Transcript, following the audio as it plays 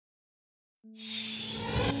And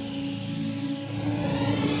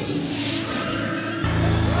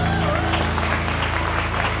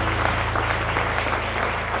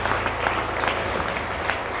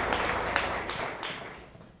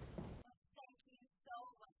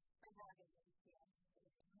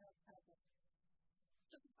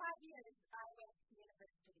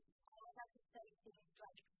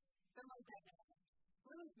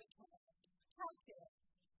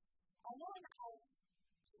then I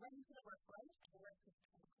went into the workforce. I worked at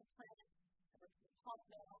chemical plants, I worked at pulp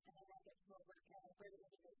mill, and then I get to work at Alberta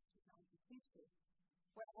Innovates Technology Futures,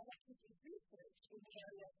 where I got to do research in the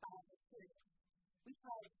area of biomaterials. We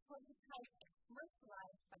try to prototype and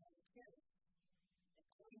commercialize biomaterials.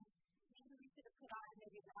 Maybe we should have put on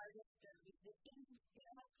maybe an artist or musician,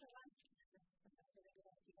 for lunch. That's a really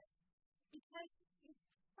good idea. Because you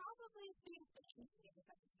probably think that music is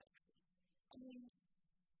sexy. I mean,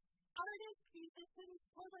 artists, musicians,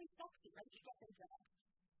 totally sexy, right? You get the job.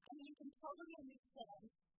 I mean, you can totally understand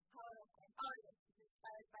how an artist is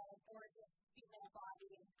inspired by a gorgeous female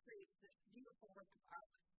body and creates this beautiful work of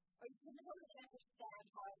art. Or you can totally understand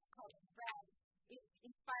how a college grad is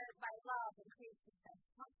inspired by love and creates this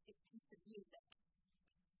fantastic piece of music.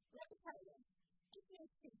 Let me tell you, it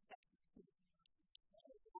feels pretty sexy too.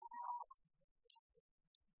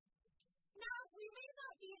 Now, we may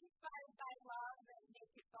not be inspired by love and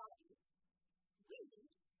naked bodies. We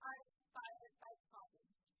are inspired by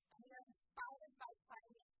problems, and we are inspired by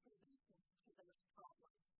finding solutions to those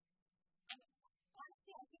problems. And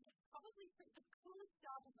honestly, I think it's probably the coolest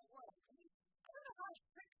job in the world. I mean, I don't know how to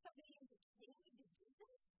trick somebody into changing to do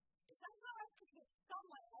this. If somehow I could get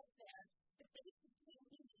someone out there that they should pay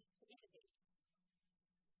me to innovate.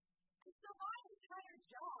 And so my entire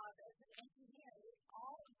job as an engineer is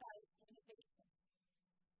all about innovation.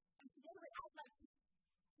 And today what I'd like to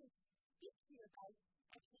speak to you about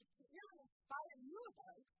and to really inspire you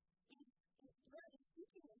about is really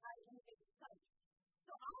teaching you how to innovate science.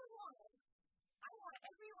 So I want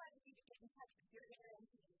every one of you to get in touch with your inner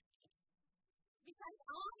engineer. Because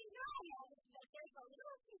I know that there's a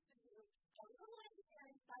little piece of you, a little engineer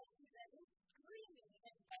inside of you that is screaming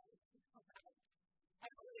and begging to come out. And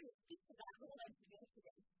I'm going to speak to that little engineer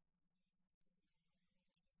today.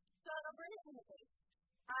 So at Alberta Innovates,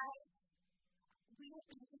 we have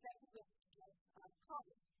been presented with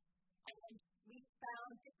problems. And we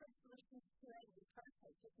found different solutions to it. We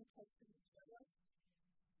prototyped different types of materials.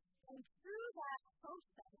 And through that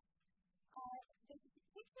process, there's a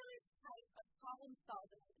particular type of problem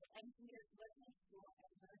solving that engineers learn in school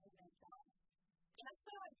and learn in their jobs. And that's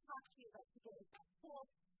what I want to talk to you about today, is that whole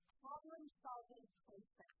problem solving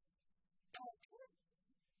process. And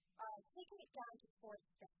kind of taking it down to 4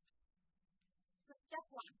 steps. So step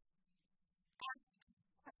 1, ask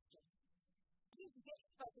questions. You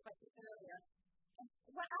spoke about this earlier. And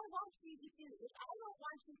what I want you to do is I don't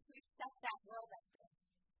want you to accept that world out there.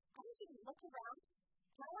 I want you to look around,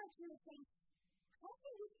 and I want you to think, how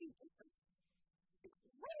can this be different?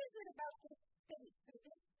 What is it about this space or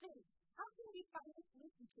this thing? How can we find a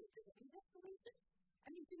solution to it? Is it a solution? I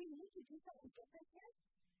mean, do we need to do something different here?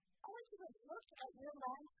 I want you to look at your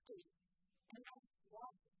landscape and ask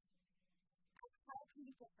why. Ask how it can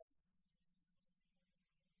be different.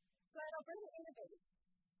 So at Alberta Innovates,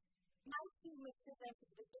 my team was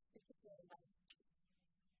presented with this particular landscape.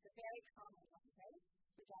 It's a very common one, right?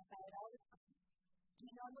 We talk about it all the time. And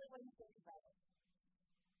you normally wouldn't think about it.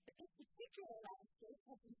 But this particular landscape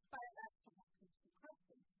has inspired us to ask some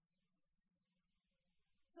questions.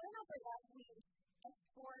 So in Alberta, we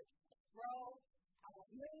export, grow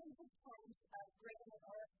millions of tons of grain and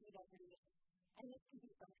oilseed every year. And this can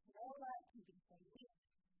be from canola, it can be from wheat.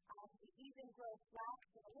 We even grow flax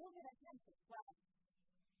and a little bit of hemp as well.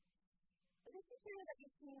 But this material that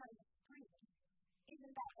you're seeing on the screen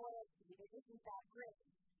isn't that oilseed, it isn't that grain.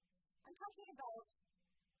 I'm talking about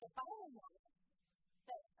the biomass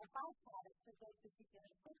that's a byproduct of those particular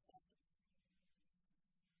processes.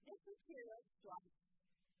 This material straw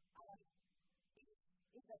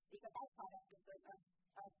is a byproduct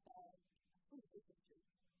of the food industry.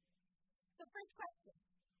 So first question,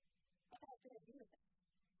 what the heck did I do with it?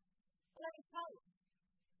 Well, let me tell you,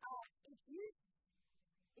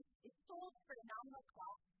 it's sold for a nominal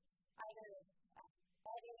cost, either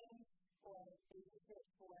bedding or they use it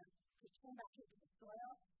to turn back into the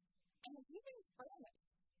soil, and if you didn't burn it,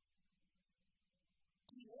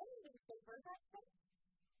 do you really think they burn that stuff?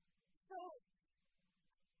 So,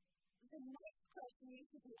 the next question you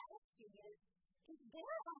should be asking is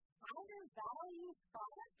there a higher value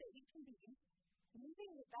product that you can be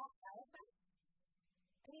using without elephants?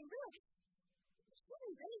 I mean, really, should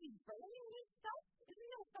we really be burning this stuff?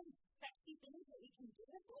 Isn't there some sexy thing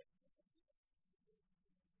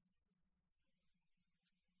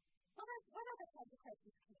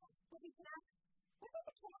these commands. But we can ask, what are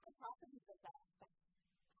the chemical properties of that stuff?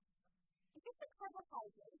 If it's a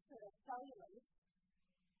carbohydrate or a cellulose,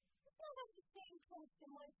 does that have the same kind of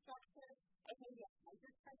similar structure as maybe a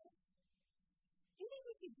hydrocarbon? Do you think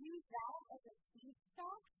we could use that as a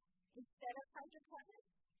feedstock instead of hydrocarbons?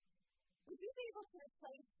 Would we be able to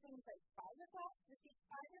replace things like fiberglass with these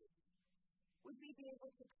fibers? Would we be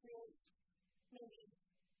able to create maybe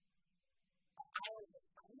our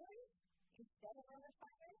refinery instead of a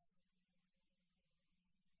refinery?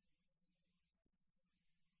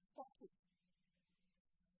 Step 2.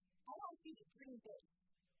 I want you to dream big.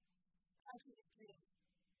 I want you to dream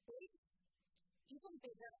big, even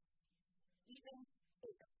bigger, even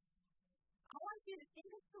bigger. I want you to think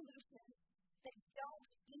of solutions that don't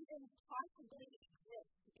even possibly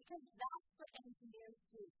exist, because that's what engineers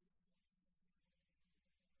do.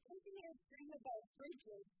 Engineers dream about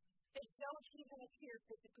bridges that don't even appear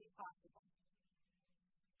physically possible.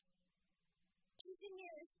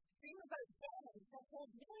 Engineers dream about dams that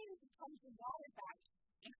hold millions of tons of water back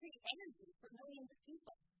and create energy for millions of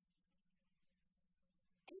people.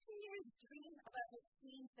 Engineers dream about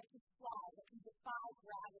machines that can fly, that can defy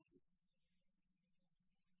gravity.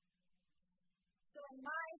 So when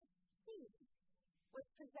my team was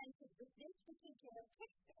presented with this particular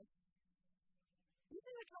picture, these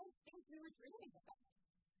are the kind of things we were dreaming about.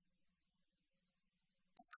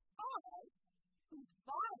 A car whose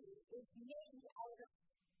body is made out of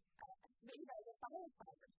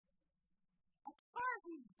biofibers. A car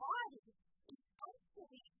whose body is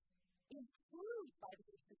actually improved by the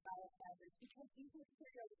use of biofibers because these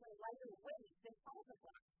materials are lighter weight than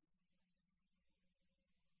fiberglass.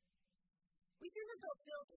 We dream about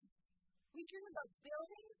buildings. We dream about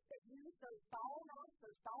buildings that use those biomass,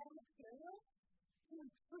 those biomaterials, to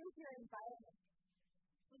improve your environment.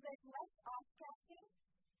 So there's less off-gassing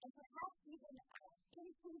and perhaps even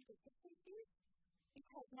improved efficiencies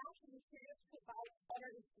because natural materials provide better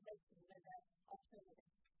insulation than their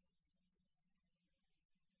alternatives.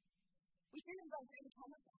 We dream about green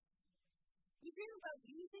chemicals. We dream about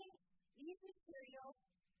using these materials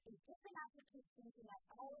in different applications in our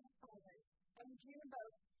own fibers. And we dream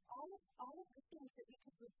about all of the things that we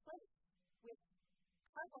could replace with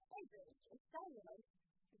carbohydrates or cellulose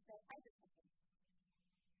instead of hydrocarbons.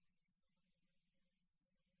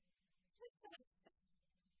 Just the next step.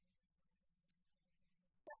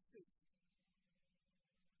 Step 3.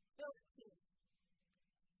 Build a team.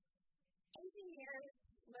 Engineers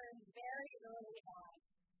learn very early on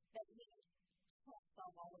that we can't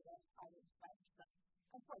solve all of those problems by ourselves.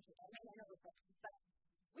 Unfortunately, I know we're focused, but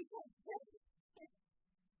we can't just.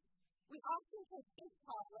 We often take big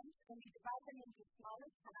problems and we divide them into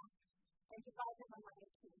smaller tasks and divide them among a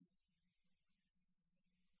team.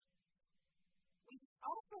 We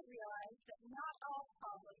also realize that not all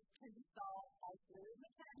problems can be solved by fluid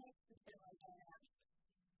mechanics and thermodynamics.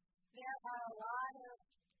 There are a lot of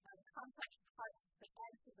complex parts that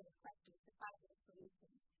answer those questions to find those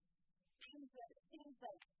solutions. Things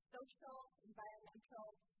like social,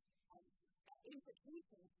 environmental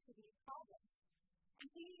implications to these problems. And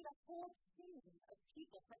we need a whole team of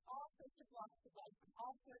people from all sorts of walks of life, from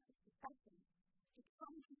all sorts of professions, to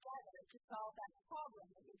come together to solve that problem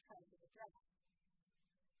that you're trying to address.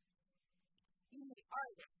 You need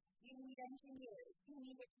artists, you need engineers, you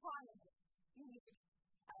need economists, you need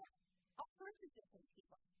all sorts of different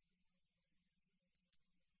people.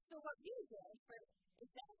 So what we did, for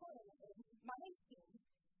example, in my team,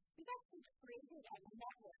 we've actually created a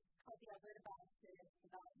network called the Alberta Biomaterials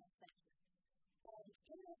Development Centre. And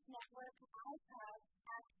in this network, I have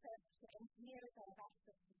access to engineers, I have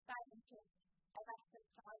access to scientists, I have access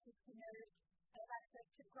to entrepreneurs, I have access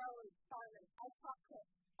to growers, farmers. I talk to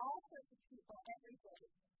all sorts of people every day.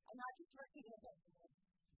 I'm not just working with engineers.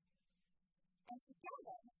 And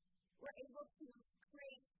together, we're able to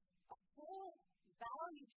create a whole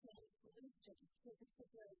value chain solution to a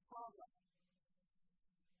particular problem.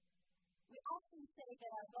 We often say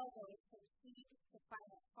that our logo is from seed to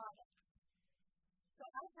final product. So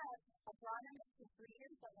I have agronomist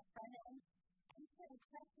degrees on the front end, answering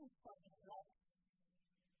questions for me like,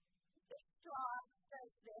 this straw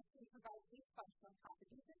does this and provides these functional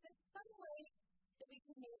properties. Is there some way that we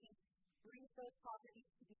can maybe bring those properties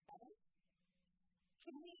to be better?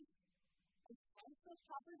 Can we enhance those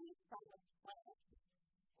properties from the plant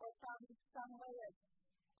or from some way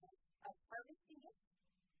of harvesting it?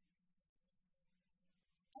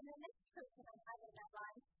 And the next person I have in that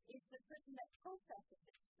line is the person that processes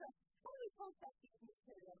it. So how do we process these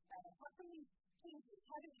materials better? How can we change this?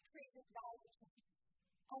 How do we create this value chain?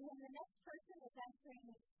 And then the next person is entering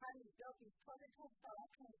how to build these prototypes, all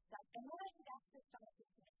that kind of stuff. And then I need access to my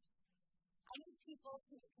system. I need people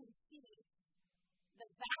who can see the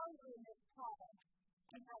value in this product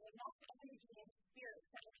and have enough energy and spirit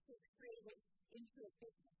to actually create it into a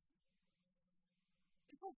business.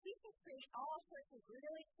 Because we can create all sorts of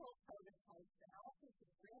really cool prototypes and all sorts of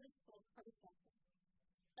really cool processes.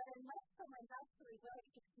 But unless someone's actually willing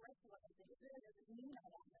to commercialize it, it really doesn't mean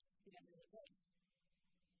all that much at the end of the day.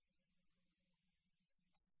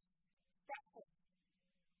 That's it.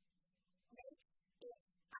 Make it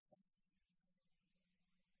happen.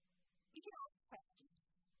 We can ask questions.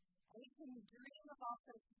 And we can dream of all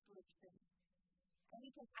sorts of solutions. And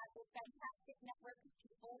we can have this fantastic network of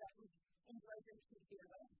people that we enjoy drinking beer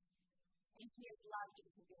with. And here's love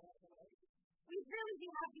drinking beer with. We'd really be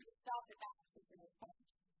happy to solve the back particular point.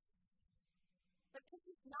 But this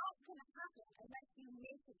is not going to happen unless you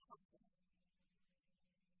make it happen.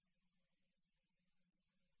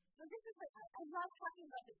 So this is what I love talking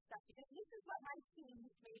about this stuff because this is what my team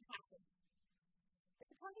has made happen.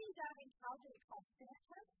 There's a company down in Calgary called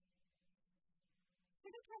Cinetum.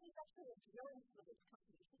 Cinetum is actually a drilling fluids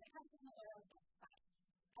company. So they come from the oil and gas side.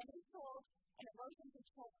 And they sold an erosion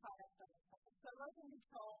control product on the side. So erosion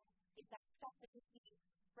control is that stuff that you see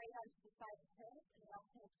sprayed onto the side of hills and it all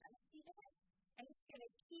kind of empty in it. And it's going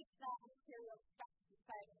to keep that material stuck to the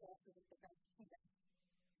side of the hill so that it doesn't heat up.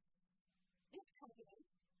 This company,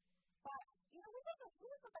 but we have a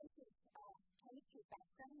bunch of chemistry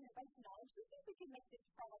background and a bunch of knowledge. We think we can make this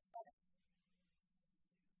product better.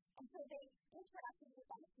 And so they interacted with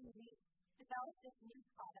us and we developed this new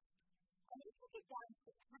product. And they took it down to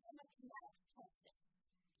the Canada Canal testing.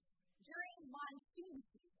 During monsoon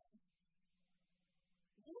season,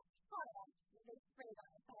 this product that they sprayed on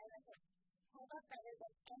the side of it held up better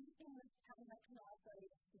than anything this Canada Canal study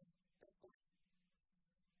has seen before.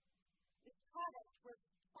 This product works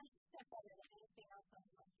 20% better than anything else on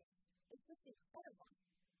the market. It's just incredible.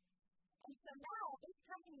 And so now, this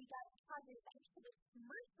company that is actually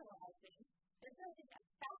commercializing, they're building a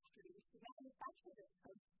factory to manufacture this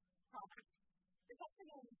product. It's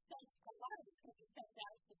actually going to be sent, a lot of it's going to be sent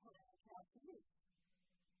out to the Canada Canal to use.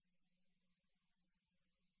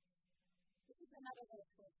 This is another way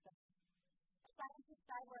of doing stuff. A scientist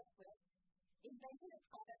I work with invented a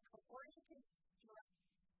product called oriented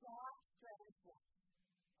straw strand wool,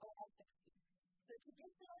 OSSD. So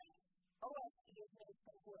traditionally, OSD is made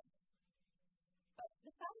from wood. But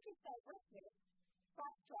the scientists I work with saw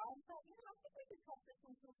straw and thought, I think we could test this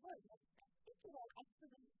into wood. I think it will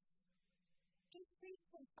actually increase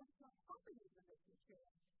some functional properties of this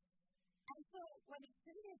material. And so when we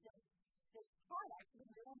created this product, when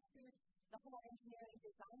we went through the whole engineering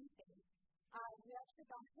design phase, we actually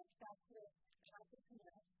got hooked up with an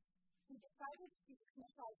entrepreneur who decided to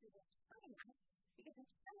commercialize it in China because in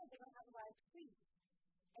China they don't have a lot of trees.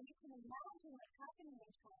 And you can imagine what's happening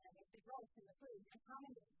in China with the growth in the food and how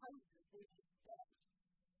many houses they need to build.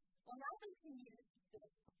 Well, now they can use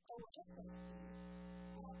this OSSD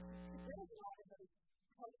to build a lot of those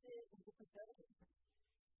houses and different buildings.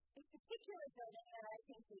 This particular building that I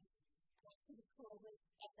think is pretty cool was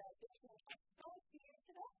at the Midland Expo a few years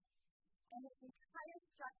ago. And this entire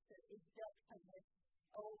structure is built from this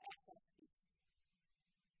OSSD.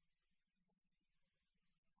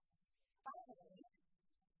 Finally,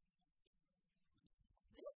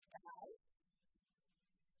 this guy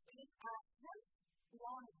is a hemp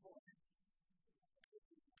longboard.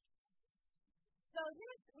 So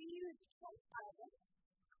this, we use hemp fibres,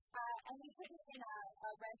 and we put it in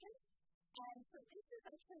a resin. And so this is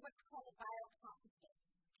actually what's called a biocomposite.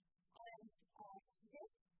 And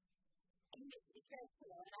this, it's very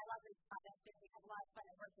cool, and I love this product, and we have a lot of fun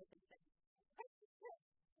at work with this thing.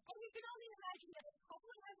 And you can only imagine that it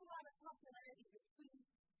probably has a lot of popularity between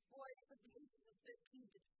boys of the ages of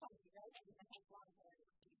 15 to 20, right? And it has long hair,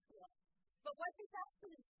 it's pretty cool. But what this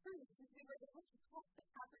actually proves is we were able to test the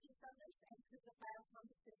properties of this and prove the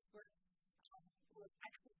biocomposites were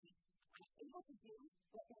actually able to do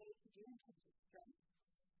what they need to do in terms of strength.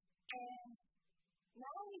 And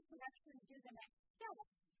now we can actually do the next step,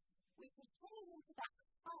 which is turning into that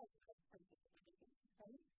cloud of purpose,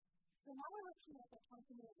 right? So now we're looking at the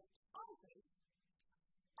company of Calgary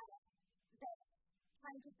that's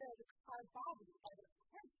trying to build a car body out of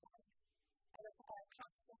hemp fiber, out of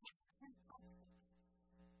tropical hemp fiber.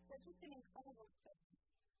 So it's just an incredible thing.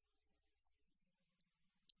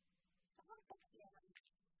 So how does that feel?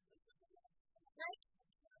 Right?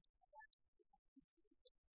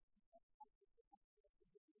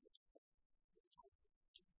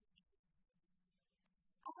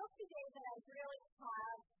 I hope today that I really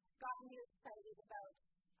have gotten you excited about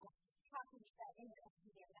inner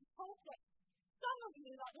engineering. I hope that some of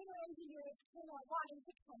you are inner engineers wanting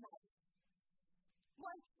to come out.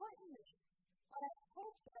 More importantly, what I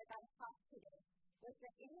hope that I got across today was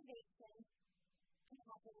that innovation can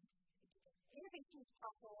happen. Innovation is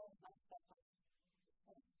possible like that.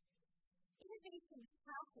 Innovation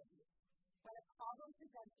happens when a problem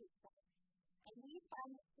presents itself, and we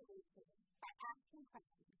find a solution by asking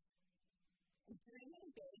questions, and dreaming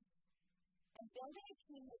big, and building a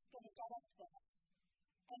team that's going to get us there,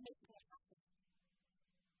 and making it happen.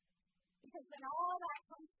 Because when all that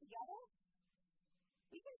comes together,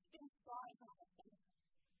 we can spin straws on the thing.